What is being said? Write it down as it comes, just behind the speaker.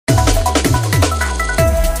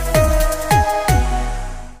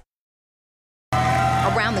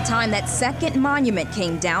time that second monument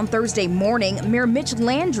came down Thursday morning, Mayor Mitch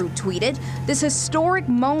Landrieu tweeted, "This historic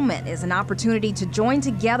moment is an opportunity to join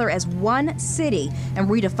together as one city and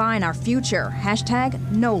redefine our future.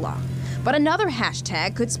 #NOLA. But another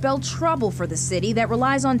hashtag could spell trouble for the city that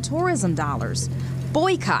relies on tourism dollars.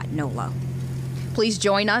 Boycott NOLA. Please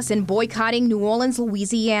join us in boycotting New Orleans,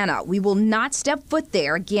 Louisiana. We will not step foot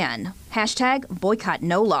there again. #Boycott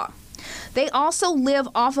NOLA. They also live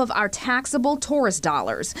off of our taxable tourist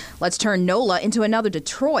dollars. Let's turn NOLA into another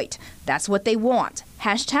Detroit. That's what they want.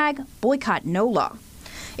 #Boycott NOLA.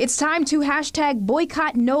 It's time to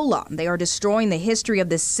 #Boycott NOLA. They are destroying the history of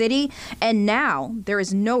this city, and now there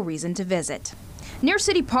is no reason to visit. Near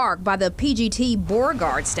City Park by the PGT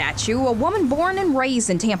Beauregard statue, a woman born and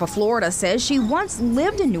raised in Tampa, Florida, says she once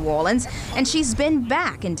lived in New Orleans and she's been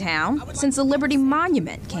back in town since the Liberty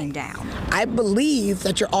Monument came down. I believe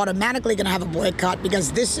that you're automatically going to have a boycott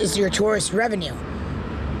because this is your tourist revenue.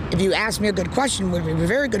 If you ask me a good question, would be a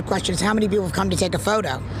very good question, is how many people have come to take a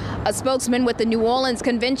photo? A spokesman with the New Orleans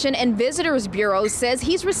Convention and Visitors Bureau says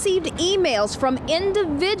he's received emails from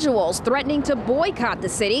individuals threatening to boycott the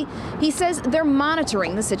city. He says they're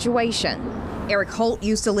monitoring the situation. Eric Holt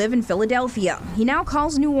used to live in Philadelphia. He now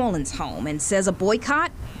calls New Orleans home and says a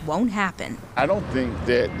boycott won't happen. I don't think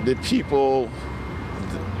that the people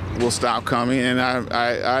will stop coming, and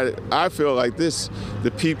I feel like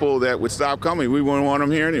the people that would stop coming, we wouldn't want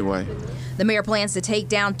them here anyway. The mayor plans to take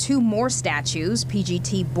down 2 more statues,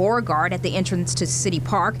 PGT Beauregard at the entrance to City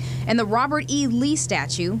Park and the Robert E. Lee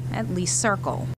statue at Lee Circle.